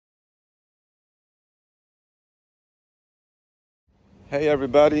Hey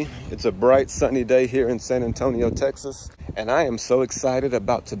everybody, it's a bright sunny day here in San Antonio, Texas, and I am so excited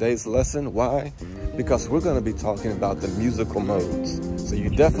about today's lesson. Why? Because we're going to be talking about the musical modes. So you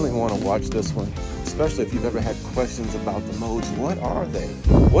definitely want to watch this one, especially if you've ever had questions about the modes. What are they?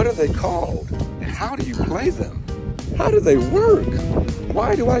 What are they called? And how do you play them? How do they work?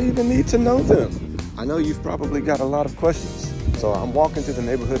 Why do I even need to know them? I know you've probably got a lot of questions. So I'm walking through the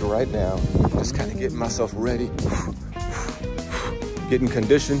neighborhood right now, just kind of getting myself ready. Getting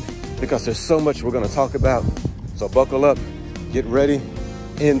conditioned because there's so much we're going to talk about. So buckle up, get ready.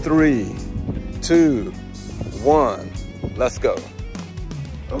 In 3, 2, 1, let's go.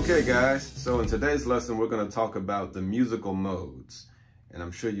 Okay guys, so in today's lesson, we're going to talk about the musical modes. And I'm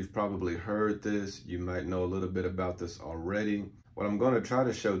sure you've probably heard this. You might know a little bit about this already. What I'm going to try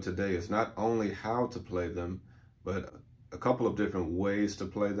to show today is not only how to play them, but a couple of different ways to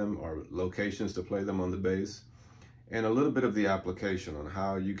play them or locations to play them on the bass. And a little bit of the application on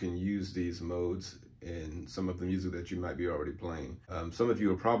how you can use these modes in some of the music that you might be already playing. Some of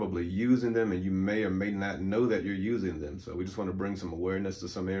you are probably using them and you may or may not know that you're using them. So we just want to bring some awareness to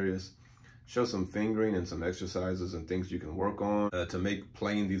some areas, show some fingering and some exercises and things you can work on to make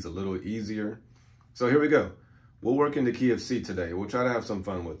playing these a little easier. So here we go. We'll work in the key of C today. We'll try to have some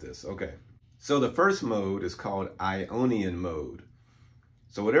fun with this. Okay. So the first mode is called Ionian mode.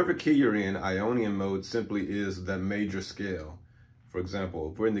 So whatever key you're in, Ionian mode simply is the major scale. For example,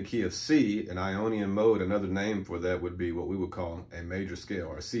 if we're in the key of C, an Ionian mode, another name for that would be what we would call a major scale,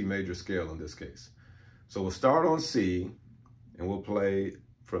 or a C major scale in this case. So we'll start on C, and we'll play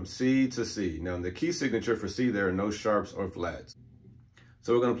from C to C. Now in the key signature for C, there are no sharps or flats.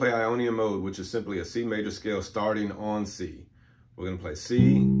 So we're going to play Ionian mode, which is simply a C major scale starting on C. We're going to play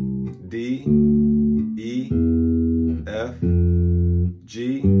C, D, E, F,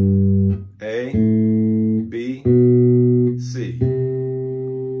 G, A, B, C.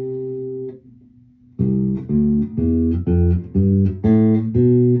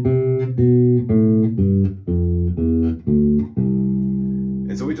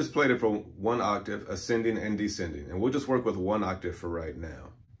 And so we just played it for one octave, ascending and descending. And we'll just work with one octave for right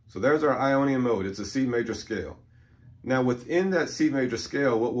now. So there's our Ionian mode. It's a C major scale. Now within that C major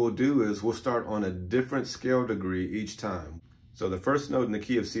scale, what we'll do is we'll start on a different scale degree each time. So the first note in the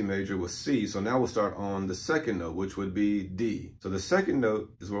key of C major was C, so now we'll start on the second note, which would be D. So the second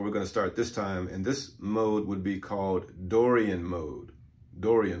note is where we're going to start this time, and this mode would be called Dorian mode.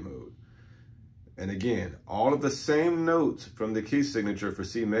 Dorian mode. And again, all of the same notes from the key signature for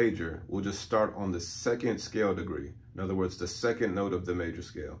C major will just start on the second scale degree. In other words, the second note of the major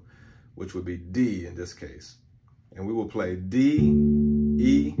scale, which would be D in this case. And we will play D,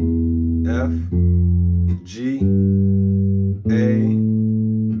 E, F, G, A,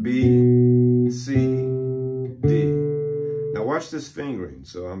 B, C, D. Now watch this fingering.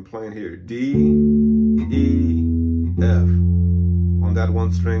 So I'm playing here D, E, F on that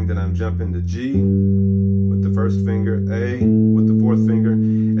one string. Then I'm jumping to G with the first finger, A with the fourth finger.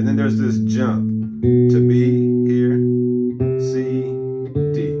 And then there's this jump to B here, C,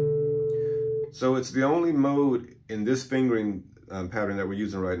 D. So it's the only mode in this fingering pattern that we're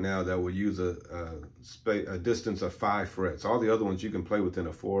using right now that will use a distance of 5 frets. All the other ones you can play within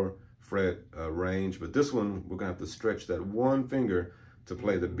a 4 fret range, but this one we're gonna have to stretch that one finger to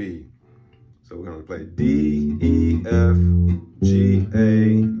play the B. So we're gonna play D, E, F, G,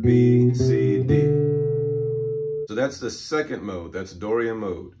 A, B, C, D. So that's the second mode, that's Dorian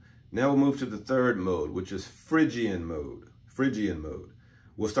mode. Now we'll move to the third mode, which is Phrygian mode. Phrygian mode.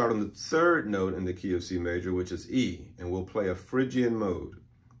 We'll start on the third note in the key of C major, which is E, and we'll play a Phrygian mode.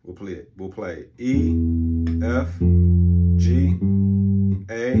 We'll play E, F, G,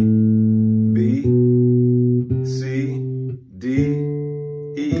 A, B, C, D,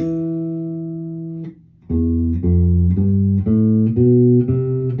 E.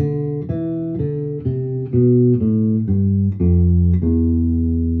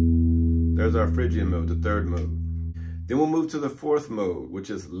 There's our Phrygian mode, the third mode. Then we'll move to the fourth mode, which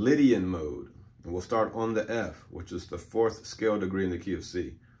is Lydian mode. And we'll start on the F, which is the 4th scale degree in the key of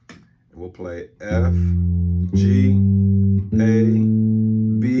C. And we'll play F, G, A,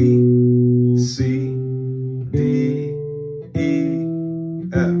 B, C, D, E,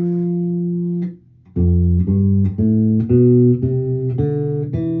 F.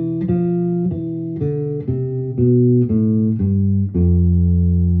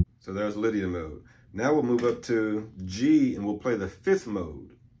 So there's Lydian mode. Now we'll move up to G and we'll play the 5th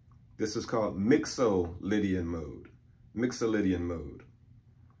mode. This is called Mixolydian mode. Mixolydian mode.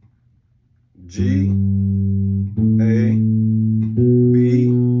 G, A,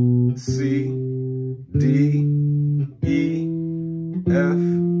 B, C, D, E,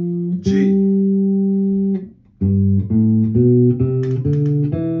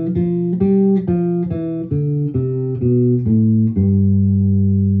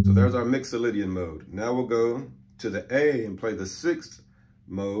 there's our Mixolydian mode. Now we'll go to the A and play the 6th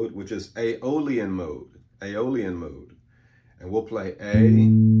mode, which is Aeolian mode. Aeolian mode. And we'll play A,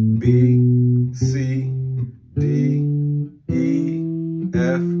 B, C, D, E,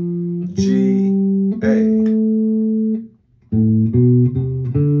 F, G, A.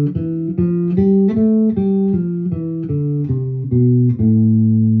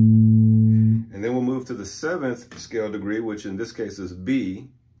 And then we'll move to the 7th scale degree, which in this case is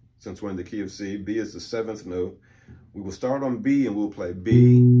B. Since we're in the key of C, B is the 7th note. We will start on B and we'll play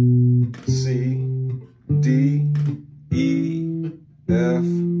B, C, D, E, F,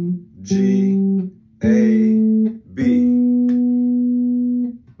 G, A, B.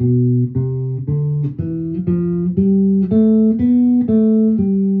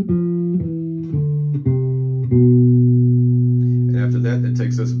 And after that, it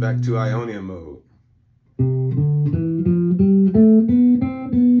takes us back to Ionian mode.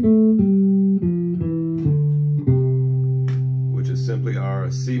 Simply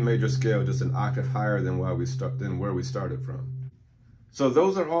our C major scale, just an octave higher than where we started from. So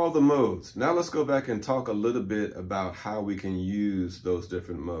those are all the modes. Now let's go back and talk a little bit about how we can use those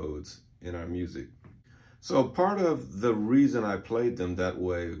different modes in our music. So part of the reason I played them that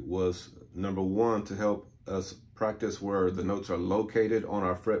way was, number one, to help us practice where the notes are located on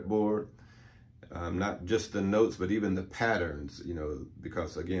our fretboard. Not just the notes, but even the patterns, you know,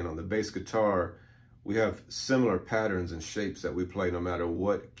 because again, on the bass guitar, we have similar patterns and shapes that we play no matter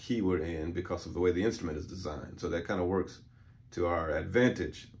what key we're in because of the way the instrument is designed. So that kind of works to our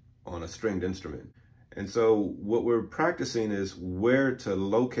advantage on a stringed instrument. And so what we're practicing is where to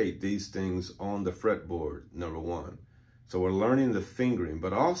locate these things on the fretboard, number one. So we're learning the fingering,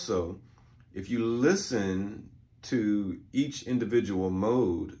 but also if you listen to each individual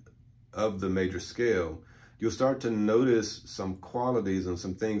mode of the major scale, you'll start to notice some qualities and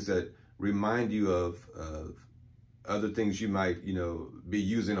some things that remind you of other things you might, you know, be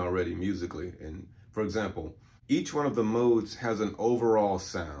using already musically. And for example, each one of the modes has an overall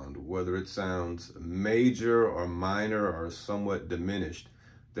sound, whether it sounds major or minor or somewhat diminished.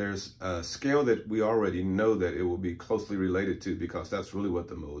 There's a scale that we already know that it will be closely related to because that's really what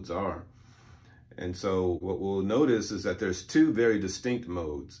the modes are. And so what we'll notice is that there's two very distinct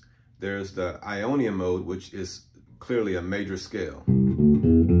modes. There's the Ionian mode, which is clearly a major scale.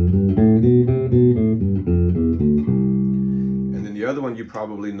 And then the other one you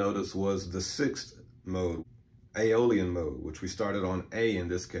probably noticed was the 6th mode, Aeolian mode, which we started on A in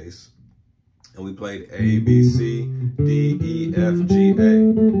this case. And we played A, B, C, D, E, F, G, A.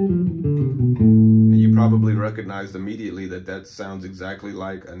 And you probably recognized immediately that that sounds exactly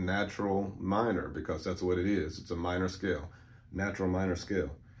like a natural minor because that's what it is. It's a minor scale, natural minor scale.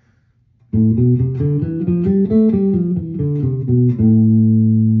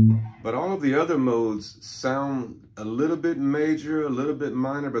 But all of the other modes sound a little bit major, a little bit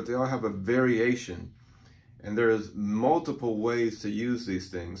minor, but they all have a variation. And there's multiple ways to use these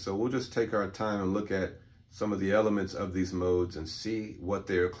things. So we'll just take our time and look at some of the elements of these modes and see what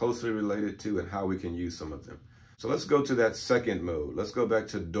they're closely related to and how we can use some of them. So let's go to that 2nd mode. Let's go back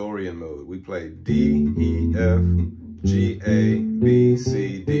to Dorian mode. We play D, E, F, G, A, B,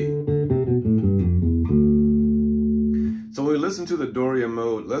 C, D. So when we listen to the Dorian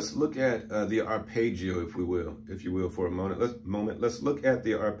mode, let's look at the arpeggio, if you will, for a moment. Let's look at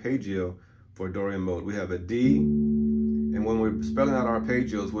the arpeggio for Dorian mode. We have a D, and when we're spelling out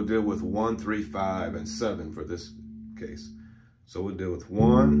arpeggios, we'll deal with 1, 3, 5, and 7 for this case. So we'll deal with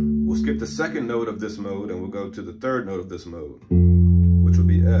 1. We'll skip the 2nd note of this mode, and we'll go to the 3rd note of this mode, which will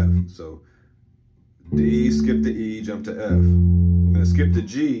be F. So D, skip the E, jump to F. We're going to skip the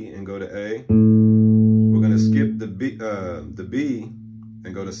G and go to A. We're going to skip the B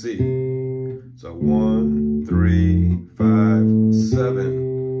and go to C. So 1, 3, 5, 7,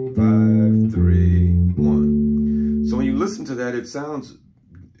 5, 3, 1. So when you listen to that, it sounds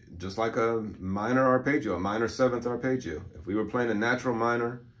just like a minor arpeggio, a minor 7th arpeggio. If we were playing a natural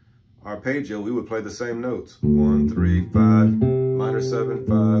minor arpeggio, we would play the same notes. 1, 3, 5, minor 7,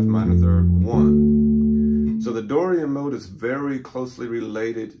 5, minor 3rd, 1. So the Dorian mode is very closely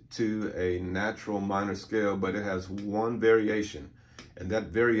related to a natural minor scale, but it has one variation, and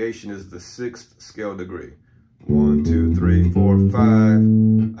that variation is the 6th scale degree. 1, 2, 3, 4, 5.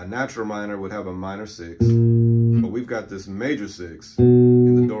 A natural minor would have a minor 6, but we've got this major 6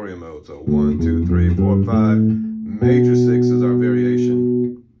 in the Dorian mode. So 1, 2, 3, 4, 5. Major 6 is our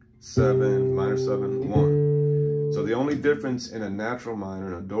variation. 7, minor 7, 1. So the only difference in a natural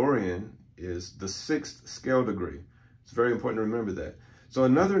minor and a Dorian is the 6th scale degree. It's very important to remember that. So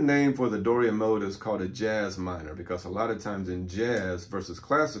another name for the Dorian mode is called a jazz minor, because a lot of times in jazz versus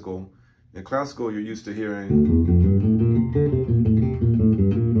classical, in classical you're used to hearing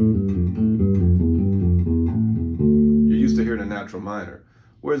a natural minor.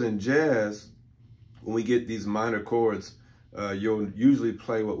 Whereas in jazz, when we get these minor chords, you'll usually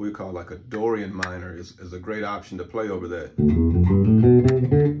play what we call like a Dorian minor is a great option to play over that.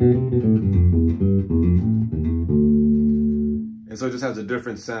 And so it just has a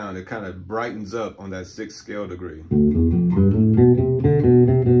different sound. It kind of brightens up on that 6th scale degree.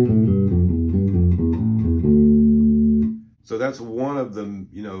 So that's one of the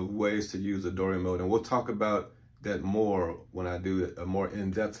ways to use the Dorian mode, and we'll talk about that more when I do a more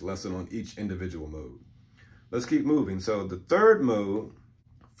in-depth lesson on each individual mode. Let's keep moving. So the third mode,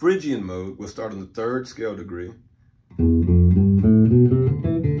 Phrygian mode, will start on the 3rd scale degree.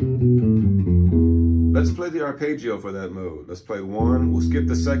 Let's play the arpeggio for that mode. Let's play 1, we'll skip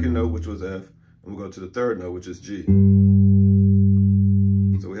the 2nd note, which was F, and we'll go to the 3rd note, which is G.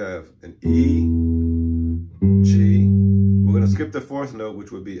 So we have an E, G. We're going to skip the 4th note,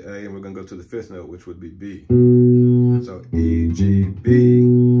 which would be A, and we're going to go to the 5th note, which would be B. So E, G, B.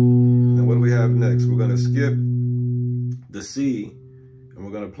 And what do we have next? We're going to skip the C, and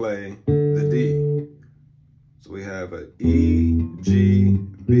we're going to play the D. So we have an E, G,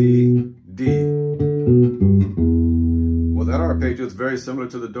 B, D. Well, that arpeggio is very similar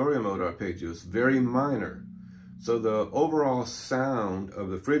to the Dorian mode arpeggio. It's very minor. So the overall sound of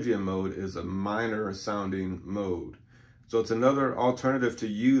the Phrygian mode is a minor sounding mode. So it's another alternative to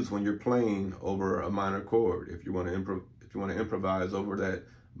use when you're playing over a minor chord. If you want to improvise over that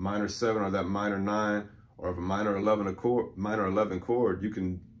minor 7 or that minor 9 or a minor 11 chord, you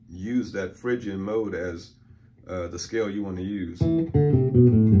can use that Phrygian mode as the scale you want to use.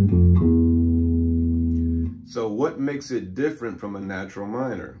 So what makes it different from a natural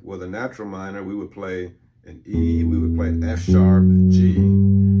minor? Well, the natural minor, we would play an E, we would play an F sharp, G,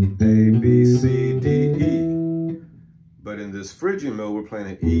 A, B, C, D, E. But in this Phrygian mode, we're playing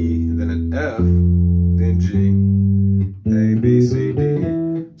an E, then an F, then G, A, B, C, D,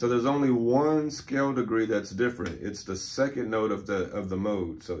 E. So there's only one scale degree that's different. It's the 2nd note of the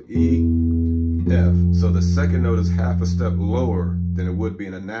mode. So E, F. So the 2nd note is half a step lower than it would be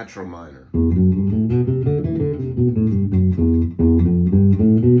in a natural minor.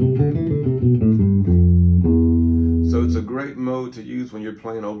 So it's a great mode to use when you're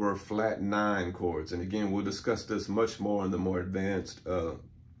playing over flat 9 chords. And again, we'll discuss this much more in the more advanced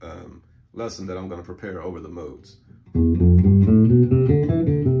lesson that I'm going to prepare over the modes.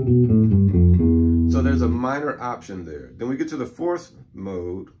 So there's a minor option there. Then we get to the 4th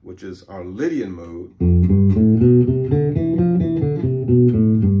mode, which is our Lydian mode.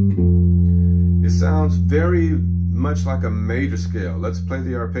 It sounds very much like a major scale. Let's play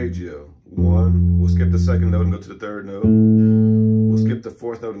the arpeggio. 1, we'll skip the 2nd note and go to the 3rd note. We'll skip the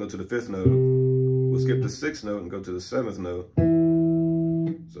 4th note and go to the 5th note. We'll skip the 6th note and go to the 7th note.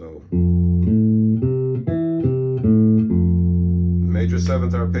 So, major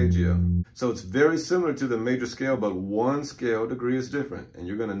 7th arpeggio. So it's very similar to the major scale, but one scale degree is different. And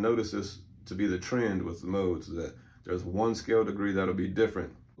you're going to notice this to be the trend with the modes, that there's one scale degree that'll be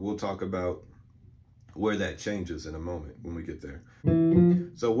different. We'll talk about where that changes in a moment when we get there.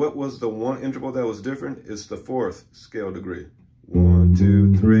 So what was the one interval that was different? It's the 4th scale degree. 1,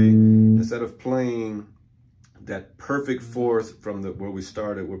 2, 3. Instead of playing that perfect 4th from where we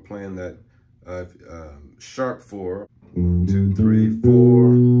started, we're playing that sharp 4. 1, 2, 3,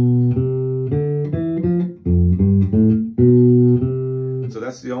 4. So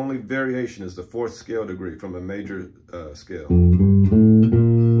that's the only variation, is the 4th scale degree from a major scale.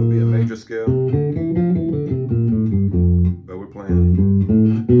 Would be a major scale, but we're playing.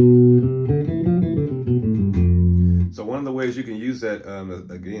 So one of the ways you can use that,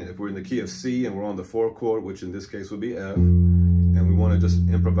 again, if we're in the key of C and we're on the 4th chord, which in this case would be F, and we want to just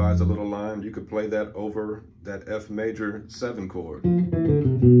improvise a little line, you could play that over that F major 7 chord.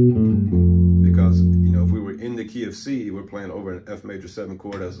 Because, if we were in the key of C, we're playing over an F major 7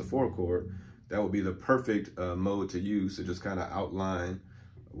 chord as the 4th chord. That would be the perfect mode to use to just kind of outline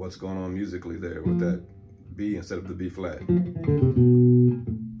what's going on musically there with that B instead of the B flat. Okay.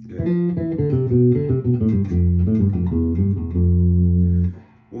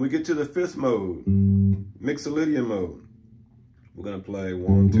 When we get to the 5th mode, Mixolydian mode, we're going to play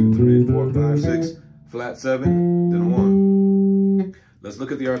 1, 2, 3, 4, 5, 6, flat 7, then 1. Let's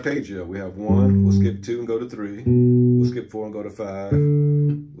look at the arpeggio. We have 1, we'll skip 2 and go to 3. We'll skip 4 and go to 5.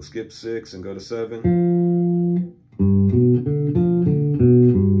 We'll skip 6 and go to 7.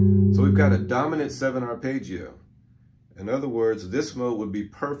 So we've got a dominant 7 arpeggio. In other words, this mode would be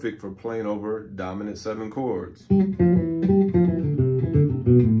perfect for playing over dominant 7 chords. In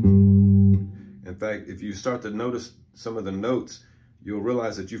fact, if you start to notice some of the notes, you'll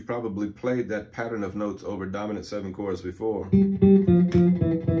realize that you've probably played that pattern of notes over dominant 7 chords before. It's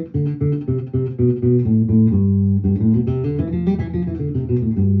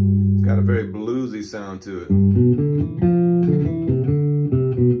got a very bluesy sound to it.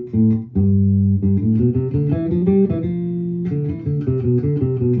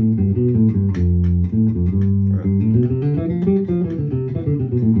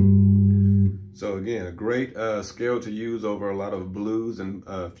 So again, a great scale to use over a lot of blues and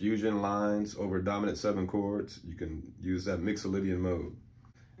fusion lines over dominant 7 chords. You can use that Mixolydian mode.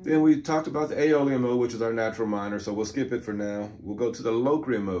 Then we talked about the Aeolian mode, which is our natural minor, so we'll skip it for now. We'll go to the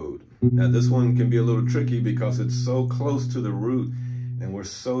Locrian mode. Now this one can be a little tricky because it's so close to the root and we're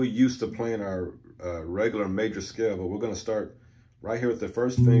so used to playing our regular major scale, but we're going to start right here with the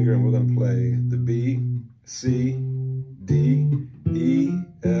first finger and we're going to play the B, C, D, E,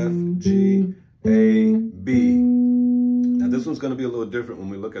 F, G, A, B. Now this one's going to be a little different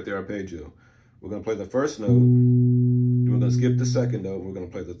when we look at the arpeggio. We're going to play the first note, we're going to skip the second note, we're going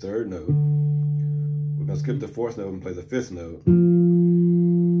to play the third note. We're going to skip the fourth note and play the fifth note.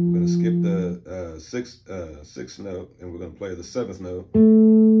 We're going to skip the sixth note and we're going to play the seventh note.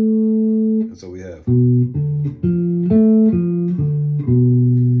 And so we have.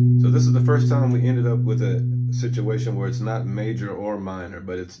 So this is the first time we ended up with a situation where it's not major or minor,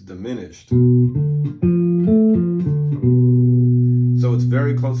 but it's diminished. So it's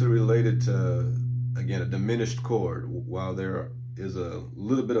very closely related to, again, a diminished chord. While there is a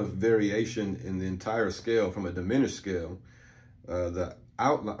little bit of variation in the entire scale from a diminished scale, the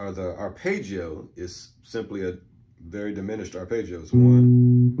outline or the arpeggio is simply a very diminished arpeggio. It's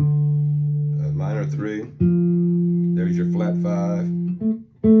 1, minor 3, there's your flat 5.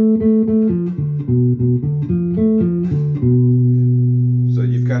 So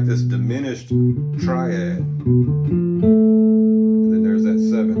you've got this diminished triad, and then there's that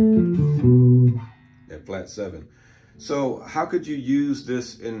 7, that flat 7. So how could you use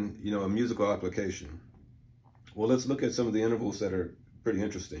this in, a musical application? Well, let's look at some of the intervals that are pretty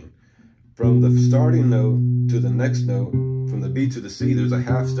interesting. From the starting note to the next note, from the B to the C, there's a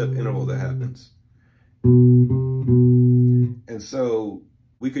half step interval that happens. And so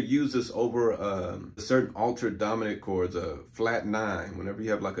we could use this over certain altered dominant chords, a flat 9. Whenever you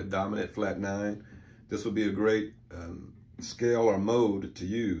have like a dominant flat 9, this would be a great scale or mode to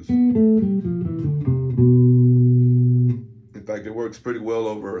use. In fact, it works pretty well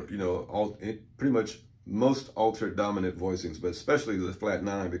over, pretty much most altered dominant voicings, but especially the flat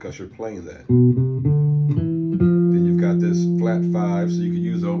 9 because you're playing that. Then you've got this flat 5, so you could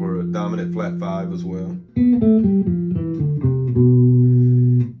use over a dominant flat 5 as well.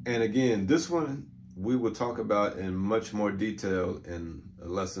 And again, this one we will talk about in much more detail in a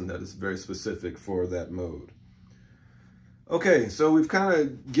lesson that is very specific for that mode. Okay, so we've kind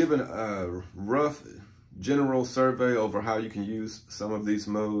of given a rough general survey over how you can use some of these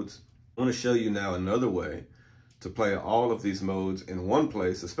modes. I want to show you now another way to play all of these modes in one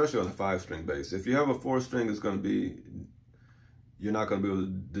place, especially on a 5-string bass. If you have a 4-string, you're not going to be able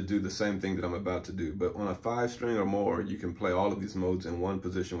to do the same thing that I'm about to do. But on a 5-string or more, you can play all of these modes in one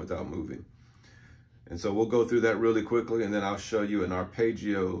position without moving. And so we'll go through that really quickly, and then I'll show you an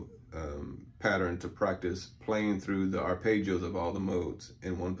arpeggio pattern to practice playing through the arpeggios of all the modes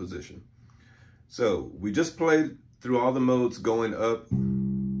in one position. So we just played through all the modes going up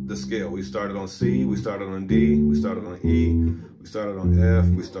the scale. We started on C, we started on D, we started on E, we started on F,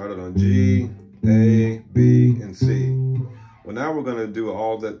 we started on G, A, B, and C. Well, now we're going to do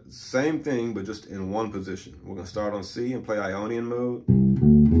all that same thing, but just in one position. We're going to start on C and play Ionian mode.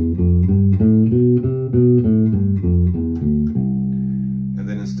 And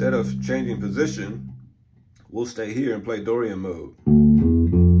then instead of changing position, we'll stay here and play Dorian mode.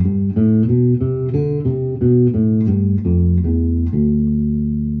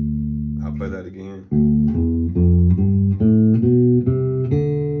 I'll play that again.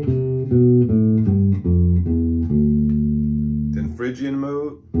 Phrygian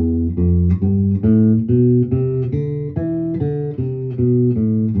mode.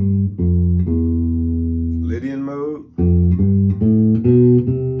 Lydian mode.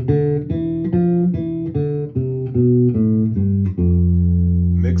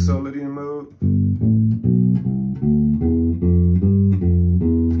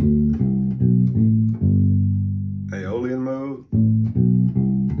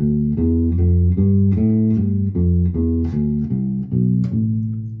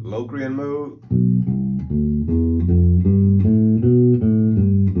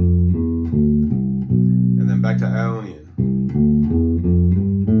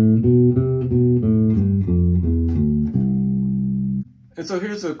 And so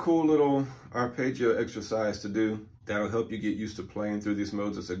here's a cool little arpeggio exercise to do that'll help you get used to playing through these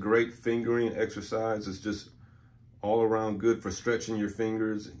modes. It's a great fingering exercise. It's just all around good for stretching your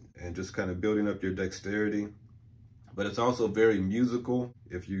fingers and just kind of building up your dexterity. But it's also very musical.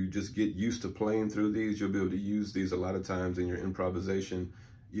 If you just get used to playing through these, you'll be able to use these a lot of times in your improvisation,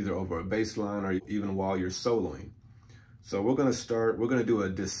 either over a bass line or even while you're soloing. So we're gonna do a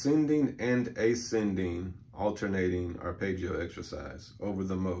descending and ascending alternating arpeggio exercise over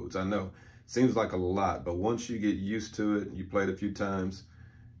the modes. I know, seems like a lot, but once you get used to it, you play it a few times,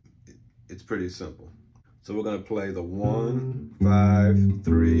 it's pretty simple. So we're gonna play the 1, 5,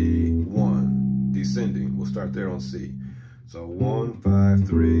 3, 1, descending. We'll start there on C. So 1, 5,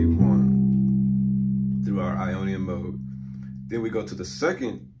 3, 1, through our Ionian mode. Then we go to the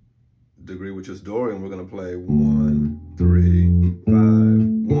second degree, which is Dorian. We're gonna play 1, 3, 5,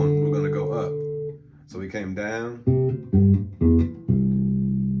 1. We're gonna go up. So we came down.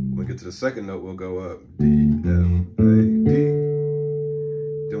 When we get to the second note, we'll go up, D, F, A, D.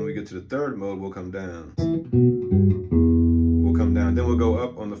 Then when we get to the third mode, we'll come down. We'll come down, then we'll go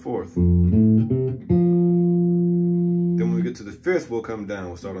up on the fourth. Then when we get to the fifth, we'll come down,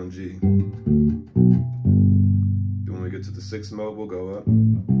 we'll start on G. Then when we get to the sixth mode, we'll go up.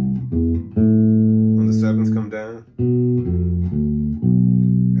 On the seventh, come down.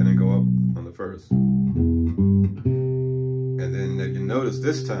 And then go up on the first. And then if you notice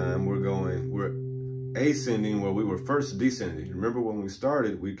this time, we're ascending where we were first descending. Remember when we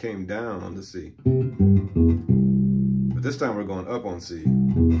started, we came down on the C. But this time we're going up on C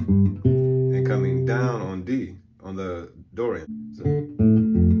and coming down on D, on the Dorian. So,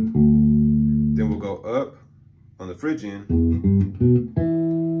 then we'll go up on the Phrygian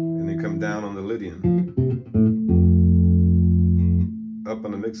and then come down on the Lydian. Up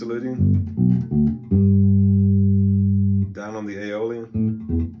on the Mixolydian, down on the Aeolian,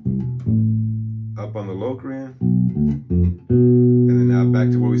 up on the Locrian, and then now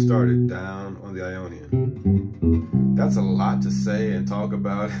back to where we started, down on the Ionian. That's a lot to say and talk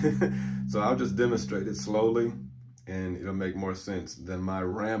about, so I'll just demonstrate it slowly, and it'll make more sense than my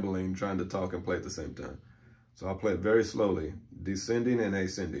rambling trying to talk and play at the same time. So I'll play it very slowly, descending and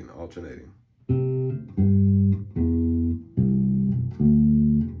ascending, alternating.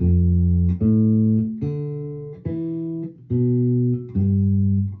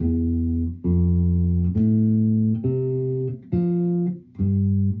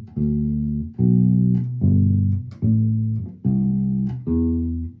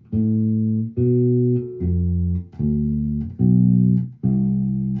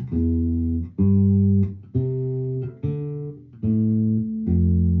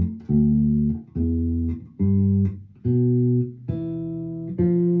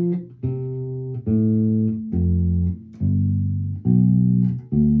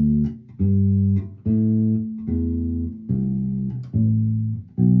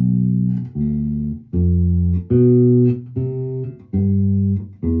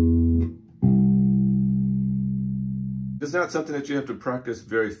 It's not something that you have to practice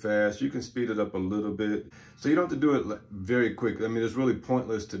very fast. You can speed it up a little bit. So you don't have to do it very quick. I mean, it's really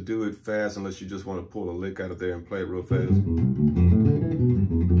pointless to do it fast unless you just want to pull a lick out of there and play it real fast.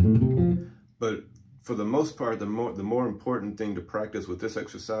 But for the most part, the more important thing to practice with this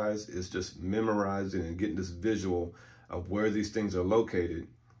exercise is just memorizing and getting this visual of where these things are located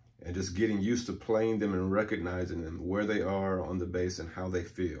and just getting used to playing them and recognizing them, where they are on the bass and how they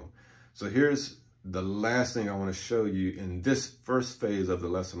feel. So here's the last thing I want to show you in this first phase of the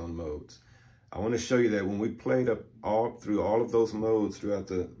lesson on modes. I want to show you that when we played up through all of those modes throughout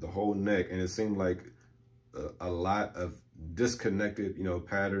the whole neck, and it seemed like a lot of disconnected,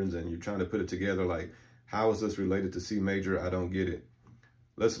 patterns, and you're trying to put it together like, how is this related to C major? I don't get it.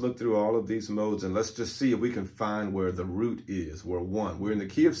 Let's look through all of these modes and let's just see if we can find where the root is, where we're in the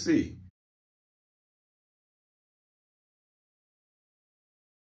key of C.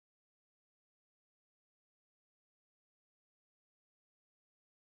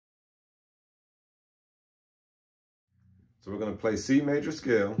 So we're going to play C major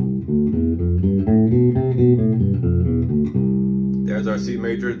scale. There's our C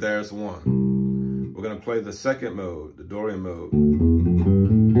major, there's 1. We're going to play the second mode, the Dorian mode.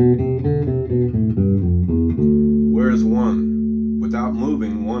 Where's 1? Without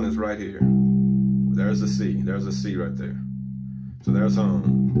moving, 1 is right here. There's a C right there. So there's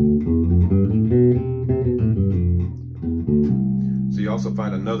home. So you also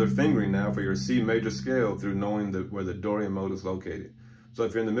find another fingering now for your C major scale through knowing where the Dorian mode is located. So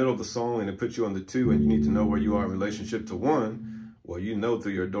if you're in the middle of the song and it puts you on the 2 and you need to know where you are in relationship to 1, well, you know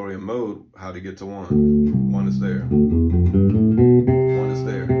through your Dorian mode how to get to 1. 1 is there. 1 almost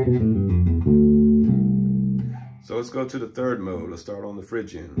there. So let's go to the third mode. Let's start on the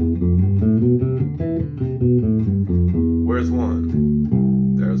Phrygian. Where's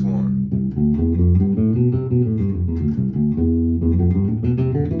one? There's one.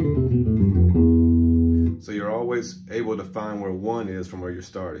 So you're always able to find where one is from where you're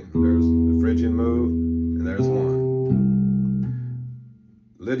starting. There's the Phrygian mode, and there's one.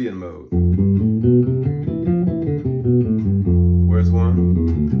 Lydian mode. Where's one?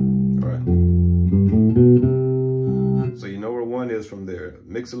 All right. So you know where one is from there.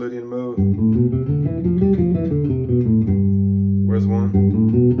 Mixolydian mode. Where's one?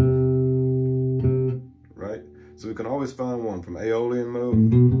 Right? So we can always find one from Aeolian mode.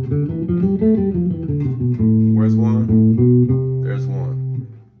 Where's one? There's one.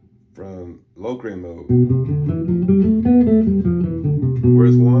 From Locrian mode.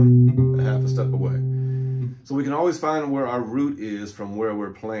 Where's one? A half a step away. So we can always find where our root is from where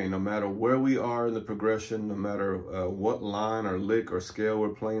we're playing, no matter where we are in the progression, no matter what line or lick or scale we're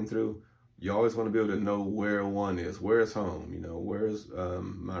playing through. You always want to be able to know where one is. Where's home? You know, where's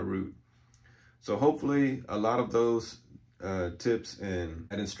my root? So hopefully a lot of those tips and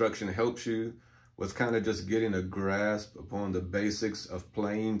that instruction helps you with kind of just getting a grasp upon the basics of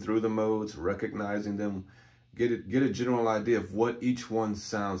playing through the modes, recognizing them, get a general idea of what each one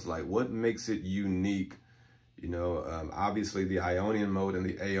sounds like, what makes it unique. You know, obviously the Ionian mode and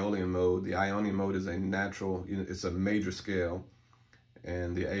the Aeolian mode. The Ionian mode is a natural, you know, it's a major scale,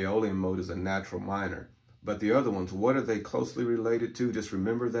 and the Aeolian mode is a natural minor. But the other ones, what are they closely related to? Just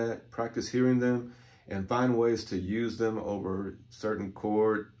remember that, practice hearing them, and find ways to use them over certain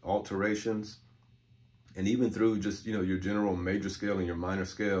chord alterations, and even through just, you know, your general major scale and your minor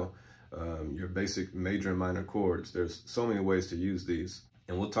scale, your basic major and minor chords. There's so many ways to use these,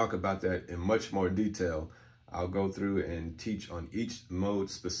 and we'll talk about that in much more detail. I'll go through and teach on each mode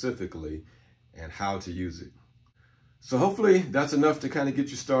specifically and how to use it. So hopefully that's enough to kind of get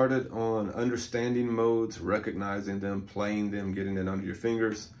you started on understanding modes, recognizing them, playing them, getting it under your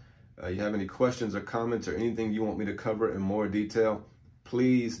fingers. You have any questions or comments or anything you want me to cover in more detail,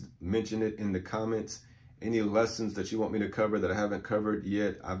 please mention it in the comments. Any lessons that you want me to cover that I haven't covered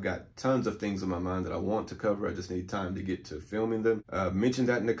yet, I've got tons of things in my mind that I want to cover. I just need time to get to filming them. Mention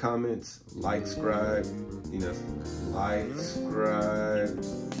that in the comments. Like, subscribe, you know,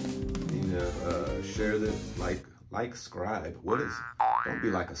 share this, like, scribe. What is it? Don't be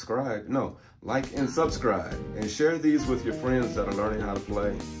like a scribe. No, like and subscribe, and share these with your friends that are learning how to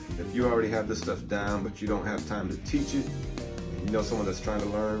play. If you already have this stuff down, but you don't have time to teach it, and you know someone that's trying to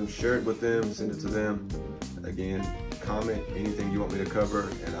learn, share it with them, send it to them. Again, comment anything you want me to cover,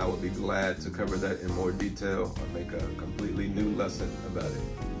 and I would be glad to cover that in more detail or make a completely new lesson about it.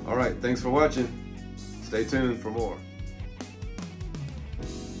 All right, thanks for watching. Stay tuned for more.